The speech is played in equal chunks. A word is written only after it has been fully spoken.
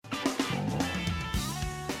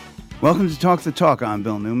Welcome to Talk the Talk. I'm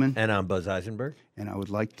Bill Newman. And I'm Buzz Eisenberg. And I would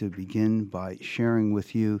like to begin by sharing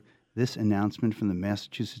with you this announcement from the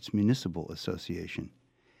Massachusetts Municipal Association.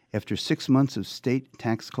 After 6 months of state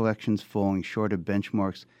tax collections falling short of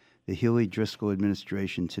benchmarks, the Healy-Driscoll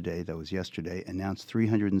administration today, that was yesterday, announced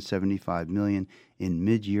 $375 million in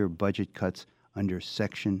mid-year budget cuts under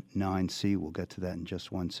Section 9C. We'll get to that in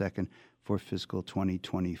just 1 second for fiscal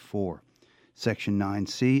 2024. Section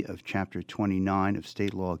 9C of Chapter 29 of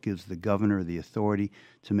state law gives the governor the authority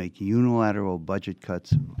to make unilateral budget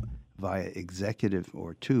cuts via executive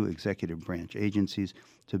or two executive branch agencies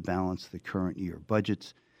to balance the current year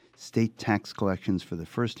budgets. State tax collections for the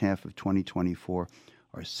first half of 2024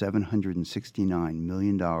 are $769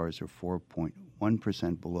 million, or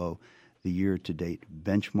 4.1% below the year-to-date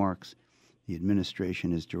benchmarks. The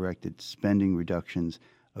administration has directed spending reductions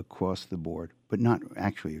across the board, but not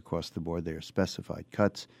actually across the board. They are specified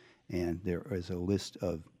cuts, and there is a list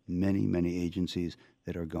of many, many agencies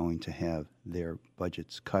that are going to have their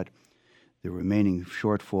budgets cut. The remaining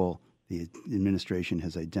shortfall, the administration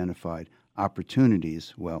has identified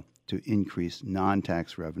opportunities, to increase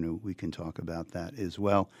non-tax revenue. We can talk about that as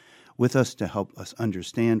well. With us to help us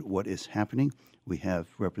understand what is happening, we have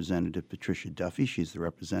Representative Patricia Duffy. She's the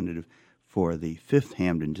representative for the 5th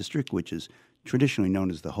Hampden District, which is traditionally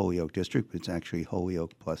known as the Holyoke District, but it's actually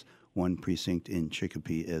Holyoke plus one precinct in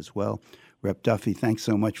Chicopee as well. Rep. Duffy, thanks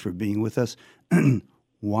so much for being with us.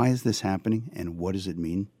 Why is this happening, and what does it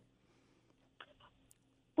mean?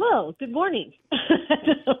 Well, good morning.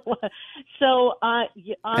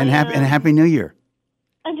 Happy New Year.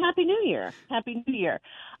 And Happy New Year. Happy New Year.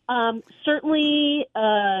 Certainly,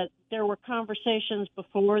 there were conversations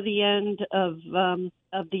before the end of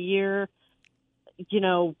the year. You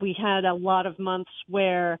know, we had a lot of months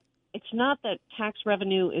where it's not that tax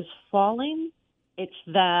revenue is falling, it's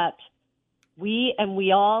that we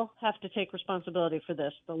all have to take responsibility for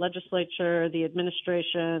this. The legislature, the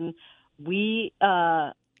administration, we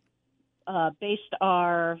based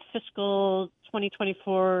our fiscal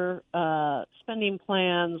 2024 spending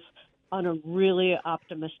plans on a really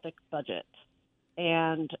optimistic budget.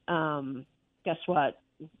 And guess what?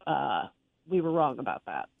 We were wrong about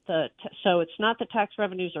that. So it's not that tax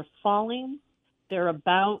revenues are falling; they're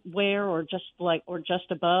about where, or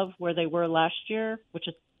just above where they were last year, which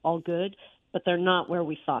is all good. But they're not where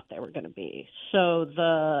we thought they were going to be. So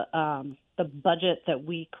the budget that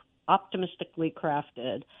we optimistically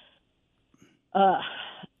crafted,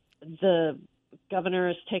 the governor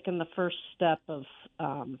has taken the first step of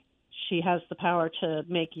she has the power to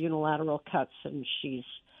make unilateral cuts, and she's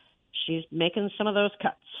making some of those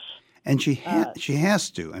cuts. And she has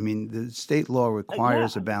to. I mean, the state law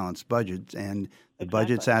requires a balanced budget, and the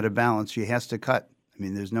budget's out of balance. She has to cut. I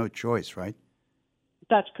mean, there's no choice, right?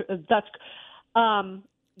 Yes.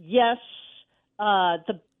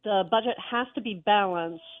 The budget has to be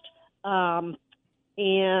balanced. And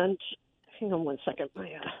hang on 1 second.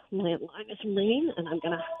 My landline is ringing, and I'm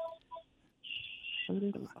gonna shut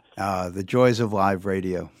it off. The joys of live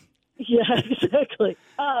radio. Yeah, exactly.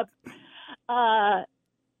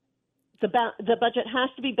 The budget has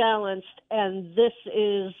to be balanced, and this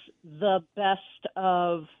is the best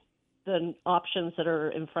of the options that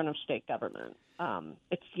are in front of state government.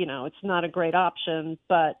 It's not a great option,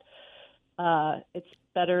 but it's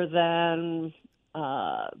better than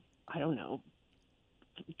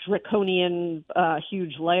draconian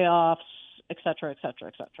huge layoffs, et cetera, et cetera,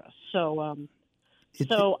 et cetera. So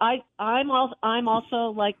I'm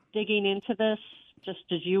also like digging into this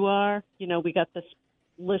just as you are. You know, we got this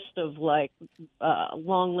list of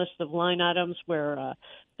long list of line items where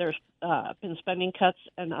there's been spending cuts,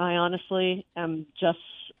 and I honestly am just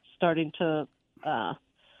starting to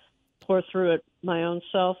pour through it my own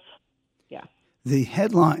self. Yeah. The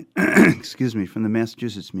headline, from the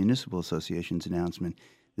Massachusetts Municipal Association's announcement,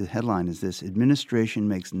 the headline is this: Administration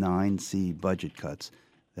makes 9C budget cuts.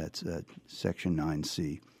 That's Section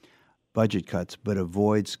 9C budget cuts, but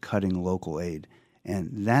avoids cutting local aid.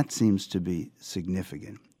 And that seems to be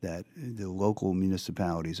significant, that the local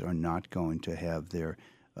municipalities are not going to have their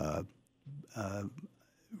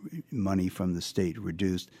money from the state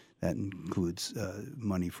reduced. That includes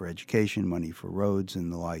money for education, money for roads,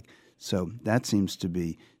 and the like. So that seems to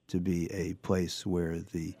be a place where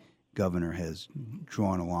the governor has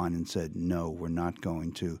drawn a line and said, no, we're not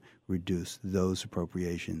going to reduce those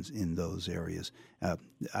appropriations in those areas.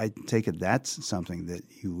 I take it that's something that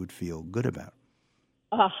you would feel good about.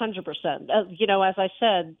 100%. As I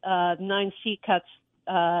said, 9C cuts,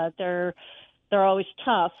 they're always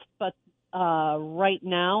tough, but right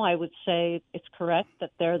now I would say it's correct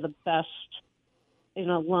that they're the best in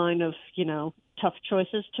a line of, tough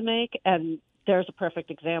choices to make. And there's a perfect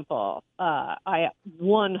example. I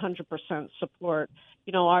 100% support,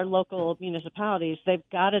 our local municipalities. They've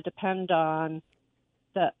got to depend on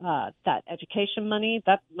that education money.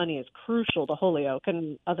 That money is crucial to Holyoke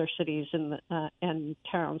and other cities and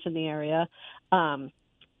towns in the area.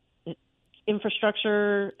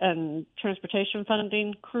 Infrastructure and transportation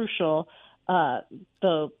funding, crucial.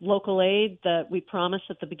 The local aid that we promised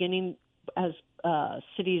at the beginning as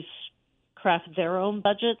cities craft their own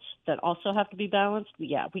budgets that also have to be balanced.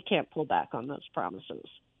 Yeah, we can't pull back on those promises.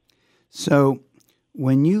 So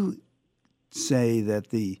when you say that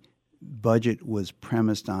the budget was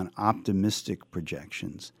premised on optimistic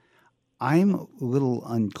projections, I'm a little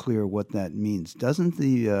unclear what that means. Doesn't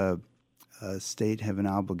the state have an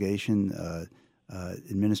obligation,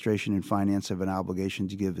 administration and finance have an obligation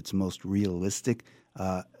to give its most realistic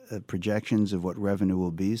projections of what revenue will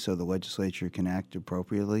be so the legislature can act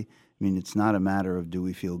appropriately? I mean, it's not a matter of do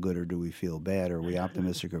we feel good or do we feel bad, or are we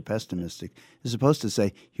optimistic or pessimistic. It's supposed to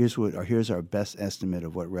say, here's our best estimate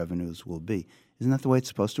of what revenues will be. Isn't that the way it's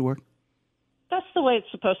supposed to work? That's the way it's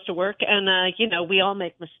supposed to work. And, we all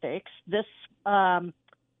make mistakes. This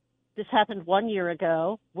happened 1 year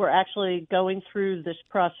ago. We're actually going through this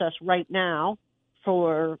process right now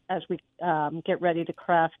as we get ready to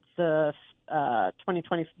craft the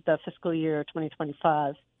fiscal year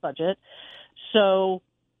 2025 budget. So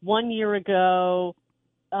 1 year ago,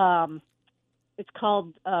 it's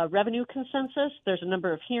called revenue consensus. There's a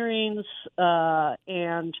number of hearings,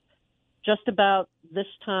 and just about this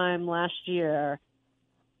time last year,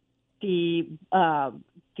 the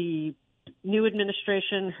new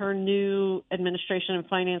administration, her new administration and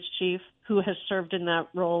finance chief, who has served in that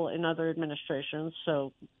role in other administrations,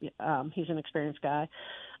 so he's an experienced guy,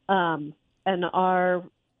 and our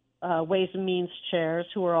Ways and Means chairs,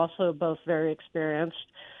 who are also both very experienced,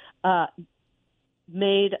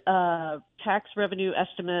 made a tax revenue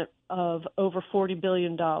estimate of over $40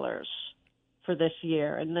 billion for this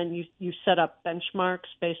year. And then you set up benchmarks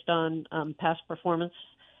based on past performance,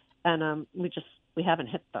 and we haven't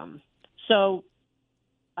hit them. So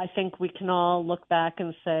I think we can all look back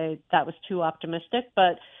and say that was too optimistic,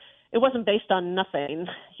 but it wasn't based on nothing.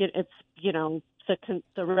 It's,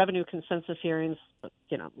 the revenue consensus hearings,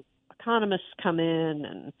 economists come in,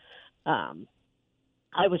 and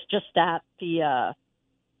I was just at the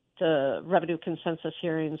revenue consensus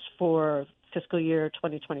hearings for fiscal year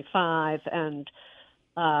 2025, and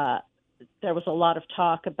there was a lot of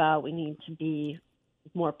talk about we need to be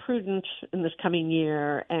more prudent in this coming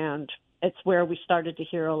year, and it's where we started to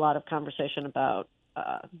hear a lot of conversation about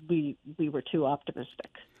we were too optimistic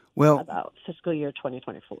about fiscal year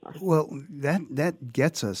 2024. Well, that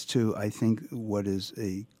gets us to, I think, what is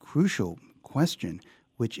a crucial question,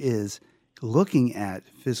 which is looking at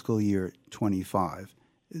fiscal year 25.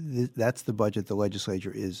 That's the budget the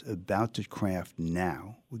legislature is about to craft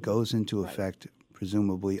now. It goes into effect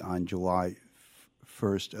presumably on July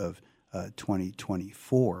 1st of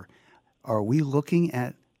 2024. Are we looking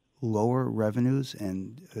at lower revenues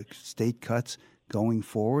and state cuts going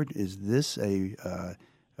forward? Is this a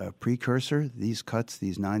precursor, these cuts,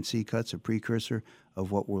 these 9C cuts, a precursor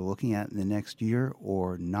of what we're looking at in the next year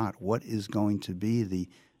or not? What is going to be the,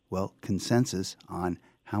 consensus on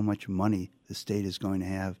how much money the state is going to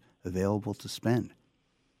have available to spend?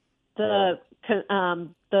 There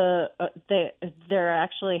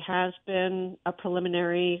actually has been a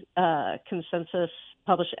preliminary consensus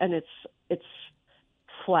published, and it's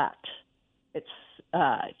flat. It's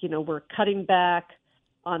we're cutting back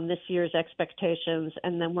on this year's expectations,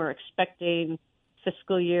 and then we're expecting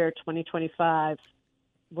fiscal year 2025.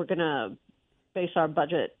 We're going to base our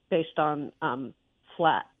budget based on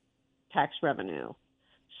flat tax revenue.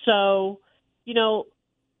 So,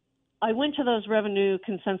 I went to those revenue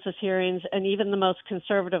consensus hearings, and even the most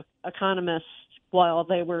conservative economists, while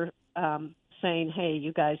they were saying, "Hey,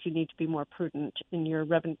 you guys, you need to be more prudent in your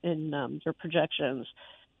your projections,"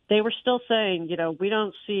 they were still saying, we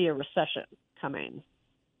don't see a recession coming.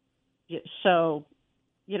 So,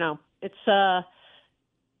 it's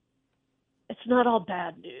not all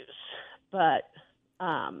bad news, but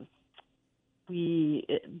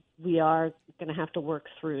we are going to have to work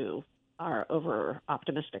through our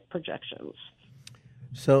over-optimistic projections.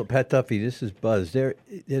 So, Pat Duffy, this is Buzz.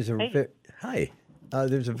 There's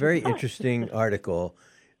a very interesting article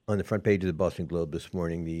on the front page of the Boston Globe this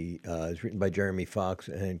morning. It's written by Jeremy Fox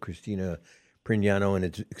and Christina Prignano, and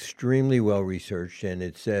it's extremely well researched. And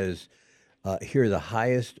it says here are the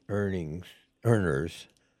highest earners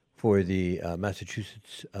for the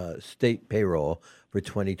Massachusetts state payroll for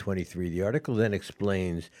 2023. The article then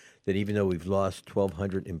explains that even though we've lost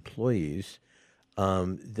 1,200 employees,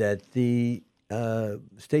 that the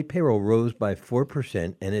state payroll rose by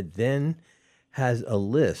 4%, and it then has a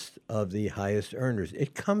list of the highest earners.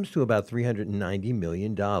 It comes to about $390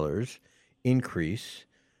 million increase,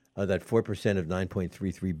 that 4% of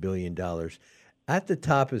 $9.33 billion. At the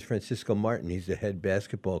top is Francisco Martin. He's the head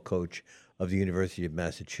basketball coach of the University of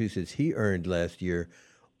Massachusetts. He earned last year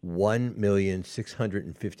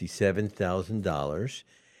 $1,657,000.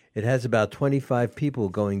 It has about 25 people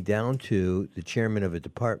going down to the chairman of a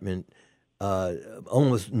department.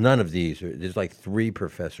 Almost none of these. There's like 3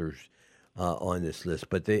 professors on this list,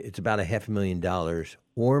 but it's about $500,000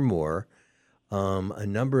 or more. A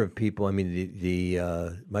number of people. I mean,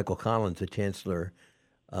 the Michael Collins, the chancellor,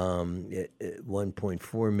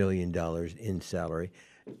 $1.4 million in salary.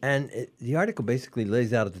 And the article basically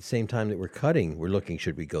lays out at the same time that we're cutting, we're looking,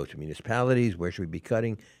 should we go to municipalities? Where should we be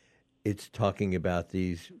cutting? It's talking about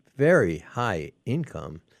these very high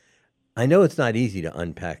income. I know it's not easy to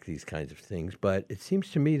unpack these kinds of things, but it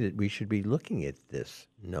seems to me that we should be looking at this,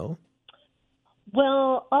 no?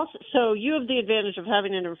 Well, also, so you have the advantage of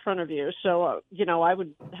having it in front of you. So, I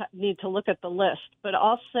would need to look at the list. But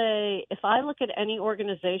I'll say if I look at any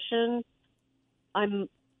organization,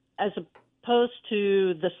 as opposed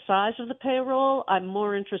to the size of the payroll, I'm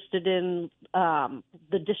more interested in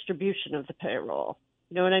the distribution of the payroll.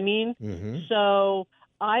 You know what I mean? Mm-hmm. So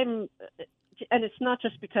and it's not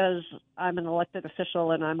just because I'm an elected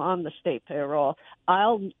official and I'm on the state payroll.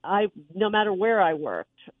 No matter where I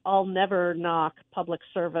worked, I'll never knock public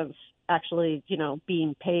servants actually,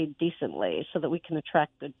 being paid decently so that we can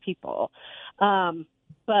attract good people.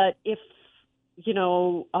 But if,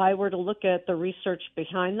 I were to look at the research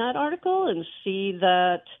behind that article and see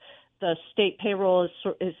that the state payroll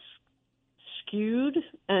is skewed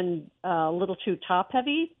and a little too top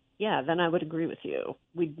heavy, yeah, then I would agree with you.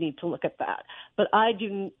 We'd need to look at that. But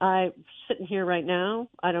sitting here right now,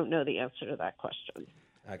 I don't know the answer to that question.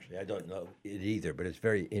 Actually, I don't know it either, but it's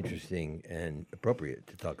very interesting and appropriate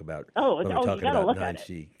to talk about when we're talking about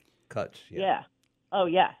 9C cuts. Yeah. Oh,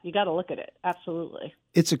 yeah. You got to look at it. Absolutely.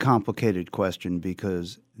 It's a complicated question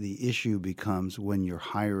because the issue becomes when you're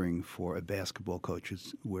hiring for a basketball coach,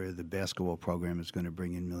 where the basketball program is going to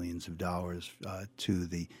bring in millions of dollars to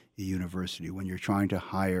the university. When you're trying to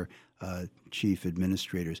hire chief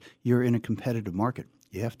administrators, you're in a competitive market.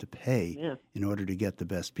 You have to pay in order to get the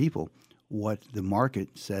best people what the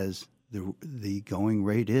market says the going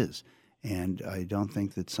rate is. And I don't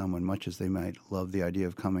think that someone, much as they might love the idea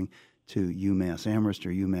of coming to UMass Amherst or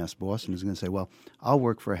UMass Boston, is going to say, well, I'll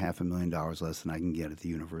work for $500,000 less than I can get at the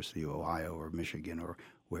University of Ohio or Michigan or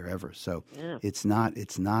wherever. So it's not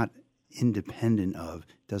independent of,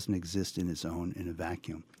 doesn't exist in a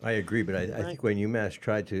vacuum. I agree, but I think when UMass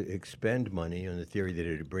tried to expend money on the theory that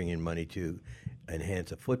it would bring in money to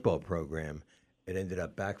enhance a football program, it ended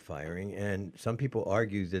up backfiring. And some people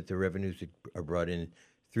argue that the revenues that are brought in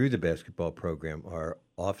through the basketball program are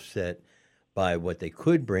offset by what they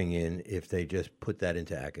could bring in if they just put that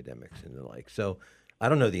into academics and the like. So I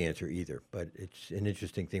don't know the answer either, but it's an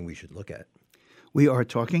interesting thing we should look at. We are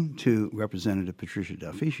talking to Representative Patricia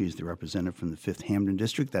Duffy. She's the representative from the 5th Hampden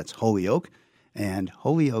District. That's Holyoke. And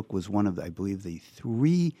Holyoke was one of, I believe, the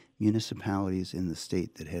 3 municipalities in the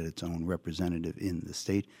state that had its own representative in the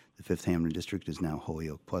state. The 5th Hampden District is now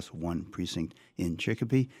Holyoke plus 1 precinct in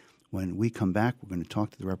Chicopee. When we come back, we're going to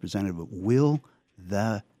talk to the representative. Will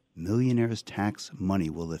the millionaires' tax money,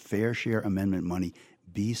 will the Fair Share Amendment money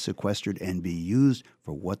be sequestered and be used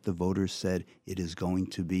for what the voters said it is going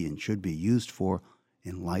to be and should be used for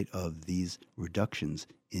in light of these reductions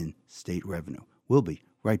in state revenue? We'll be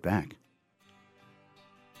right back.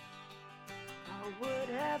 I would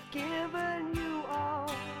have given you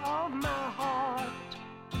all of my heart,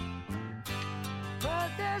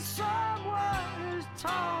 but there's someone who's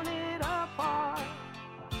torn it apart,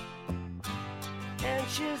 and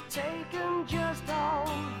she's taken just all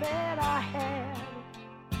that I had.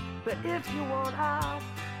 But if you want, I'll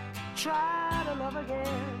try to love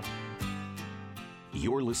again.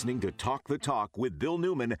 You're listening to Talk the Talk with Bill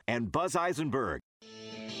Newman and Buzz Eisenberg.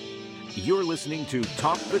 You're listening to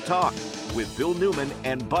Talk the Talk with Bill Newman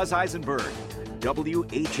and Buzz Eisenberg,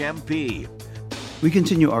 WHMP. We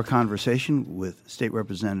continue our conversation with State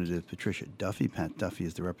Representative Patricia Duffy. Pat Duffy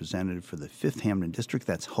is the representative for the 5th Hampden District.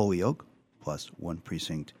 That's Holyoke, plus 1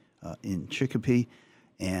 precinct in Chicopee.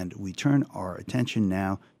 And we turn our attention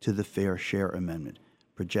now to the Fair Share Amendment,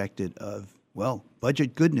 projected of,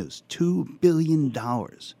 budget good news, $2 billion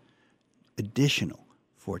additional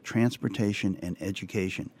for transportation and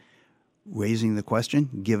education. Raising the question,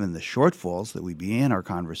 given the shortfalls that we began our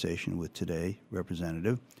conversation with today,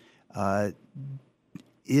 Representative,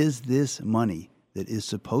 Is this money that is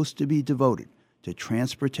supposed to be devoted to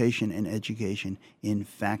transportation and education, in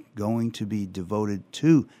fact, going to be devoted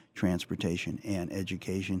to transportation and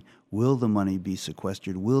education? Will the money be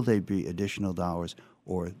sequestered? Will there be additional dollars?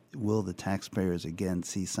 Or will the taxpayers again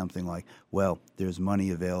see something like, well, there's money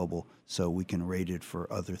available, so we can rate it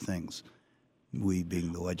for other things, we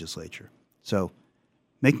being the legislature? So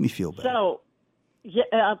make me feel better. So,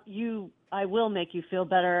 yeah, I will make you feel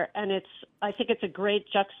better, and I think it's a great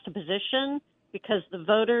juxtaposition because the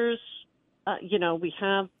voters, we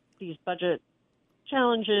have these budget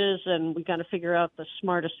challenges, and we got to figure out the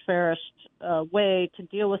smartest, fairest way to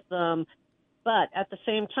deal with them. But at the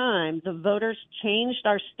same time, the voters changed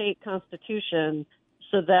our state constitution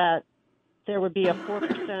so that there would be a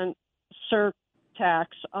 4% surtax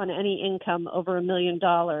on any income over $1 million.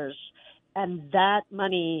 And that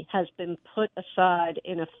money has been put aside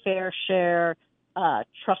in a fair share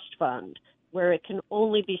trust fund where it can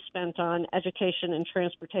only be spent on education and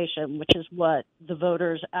transportation, which is what the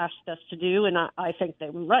voters asked us to do. And I think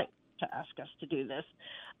they were right to ask us to do this,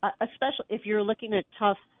 especially if you're looking at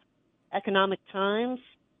tough economic times.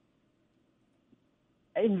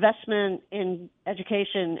 Investment in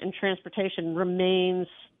education and transportation remains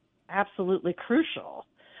absolutely crucial.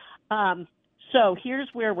 So here's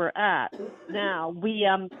where we're at now. We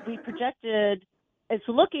projected, it's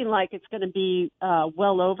looking like it's going to be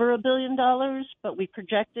well over $1 billion, but we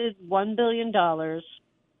projected $1 billion,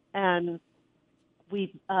 and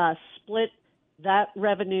we split that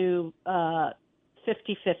revenue 50-50.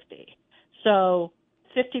 So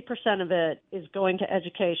 50% of it is going to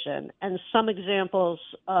education. And some examples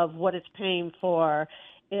of what it's paying for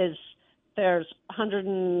is there's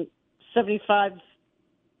 $175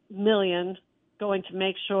 million going to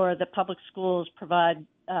make sure that public schools provide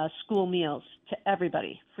school meals to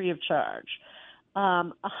everybody free of charge.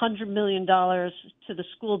 $100 million to the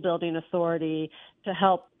school building authority to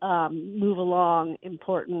help move along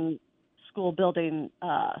important school building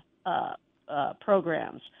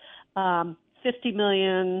programs. $50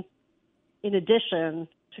 million in addition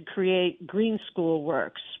to create Green School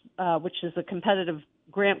Works, which is a competitive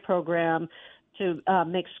grant program to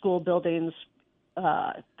make school buildings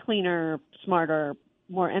cleaner, smarter,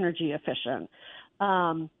 more energy efficient.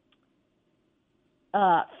 $50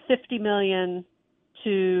 million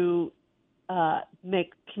to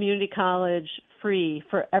make community college free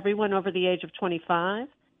for everyone over the age of 25,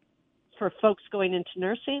 for folks going into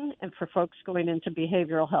nursing and for folks going into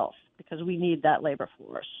behavioral health, because we need that labor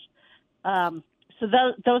force. So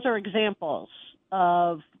those are examples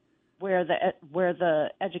of where the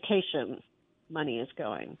education money is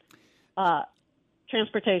going.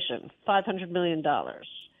 Transportation, $500 million.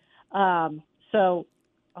 So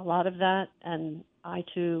a lot of that, and I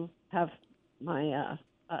too have my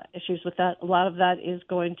issues with that, a lot of that is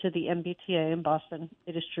going to the MBTA in Boston.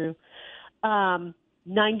 It is true. $90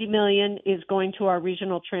 million is going to our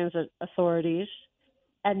regional transit authorities.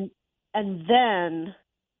 And then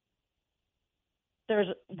there's,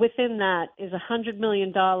 within that is $100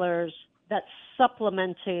 million that's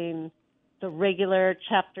supplementing the regular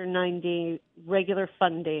Chapter 90 regular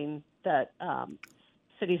funding that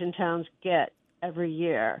cities and towns get every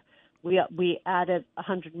year. We added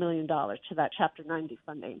 $100 million to that Chapter 90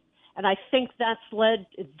 funding. And I think that's led,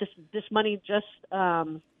 this money just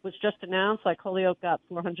was just announced, like Holyoke got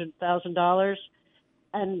 $400,000.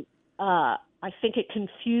 And I think it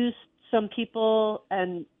confused some people,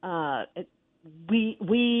 and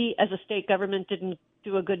we as a state government didn't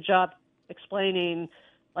do a good job explaining,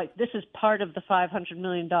 like, this is part of the $500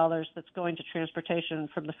 million that's going to transportation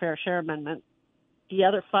from the Fair Share Amendment. The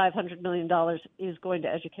other $500 million is going to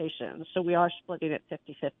education. So we are splitting it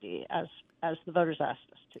 50-50 as the voters asked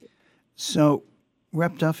us to. So,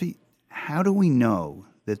 Rep. Duffy, how do we know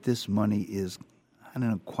that this money is, I don't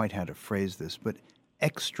know quite how to phrase this, but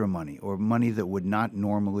extra money, or money that would not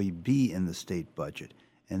normally be in the state budget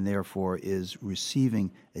and therefore is receiving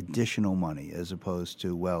additional money, as opposed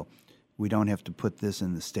to, well, we don't have to put this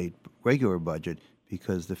in the state regular budget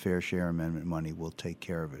because the Fair Share Amendment money will take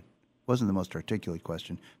care of it? Wasn't the most articulate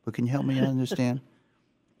question, but can you help me understand?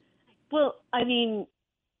 Well, I mean,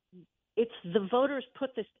 it's the voters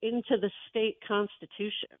put this into the state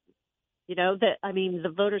constitution. You know, that, I mean, the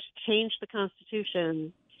voters changed the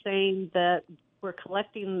constitution saying that we're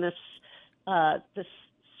collecting this this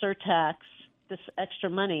surtax, this extra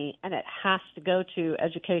money, and it has to go to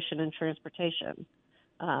education and transportation.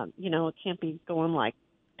 You know, it can't be going like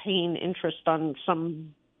paying interest on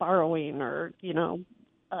some borrowing or, you know,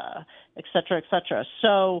 et cetera, et cetera.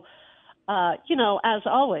 So, you know, as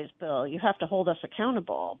always, Bill, you have to hold us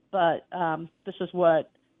accountable. But this is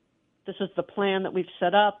what this is the plan that we've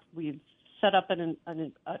set up. We've set up a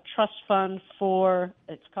trust fund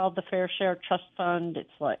it's called the Fair Share Trust Fund.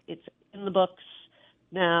 It's in the books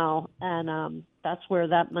now, and that's where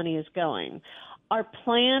that money is going. Our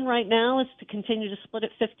plan right now is to continue to split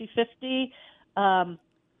it 50-50.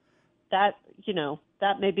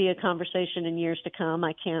 That may be a conversation in years to come.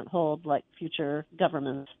 I can't hold future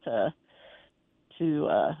governments to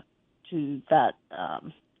that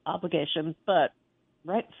obligation, but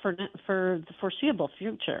right for the foreseeable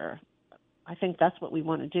future, I think that's what we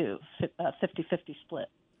want to do, 50-50 split.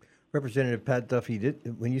 Representative Pat Duffy,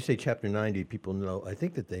 when you say Chapter 90, people know, I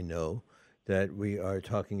think that they know that we are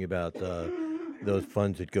talking about those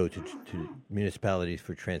funds that go to municipalities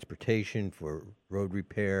for transportation, for road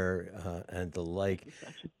repair, and the like.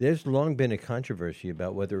 There's long been a controversy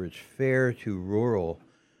about whether it's fair to rural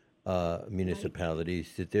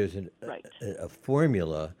municipalities that there's a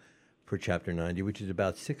formula for Chapter 90, which is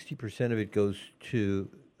about 60% of it goes to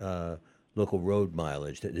local road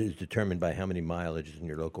mileage that is determined by how many mileage is in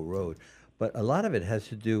your local road. But a lot of it has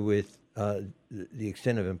to do with the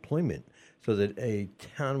extent of employment, so that a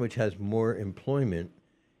town which has more employment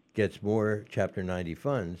gets more Chapter 90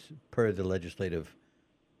 funds per the legislative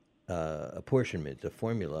apportionment, the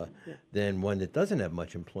formula, than one that doesn't have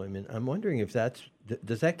much employment. I'm wondering if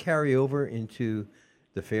does that carry over into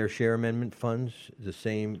the Fair Share Amendment funds, the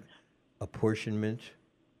same apportionment?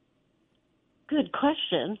 Good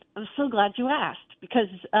question. I'm so glad you asked, because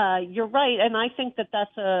you're right, and I think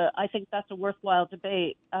that's a worthwhile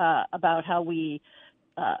debate about how we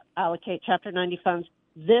allocate Chapter 90 funds.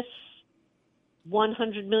 This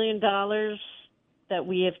 $100 million that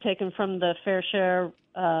we have taken from the Fair Share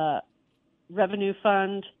Revenue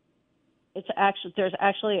Fund, there's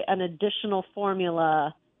actually an additional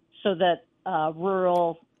formula so that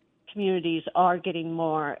rural communities are getting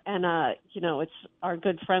more, and it's our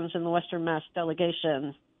good friends in the Western Mass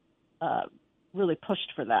delegation really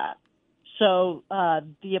pushed for that. So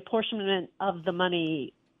the apportionment of the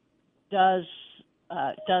money does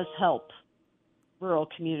help rural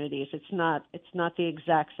communities. It's not the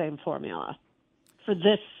exact same formula for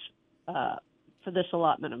this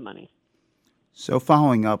allotment of money. So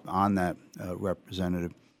following up on that,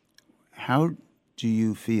 Representative, how do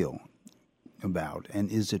you feel about,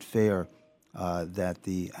 and is it fair that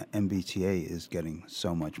the MBTA is getting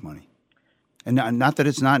so much money? And not that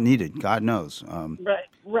it's not needed, God knows.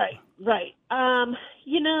 Right.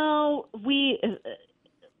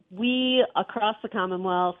 We across the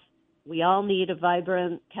Commonwealth, we all need a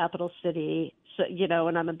vibrant capital city. So,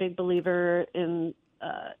 and I'm a big believer in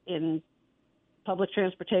public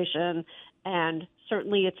transportation, and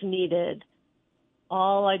certainly it's needed.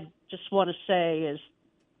 All I just want to say is,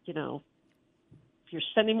 if you're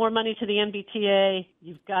sending more money to the MBTA,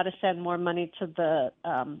 you've got to send more money to the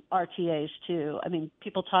RTAs too. I mean,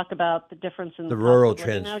 people talk about the difference in the rural cost of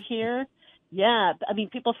living out here. Yeah, I mean,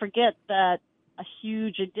 people forget that a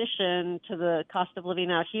huge addition to the cost of living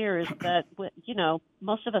out here is that,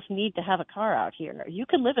 most of us need to have a car out here. You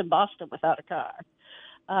can live in Boston without a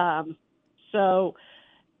car. So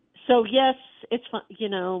yes, it's fun,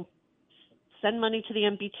 send money to the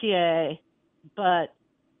MBTA, but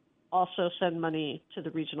also send money to the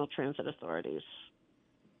regional transit authorities.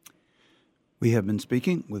 We have been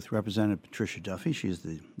speaking with Representative Patricia Duffy. She is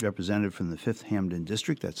the representative from the 5th Hamden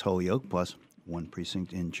District. That's Holyoke, plus one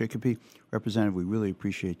precinct in Chicopee. Representative, we really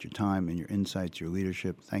appreciate your time and your insights, your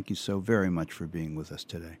leadership. Thank you so very much for being with us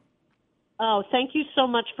today. Oh, thank you so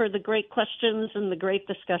much for the great questions and the great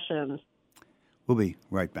discussion. We'll be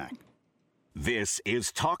right back. This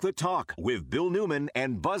is Talk the Talk with Bill Newman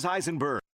and Buzz Eisenberg.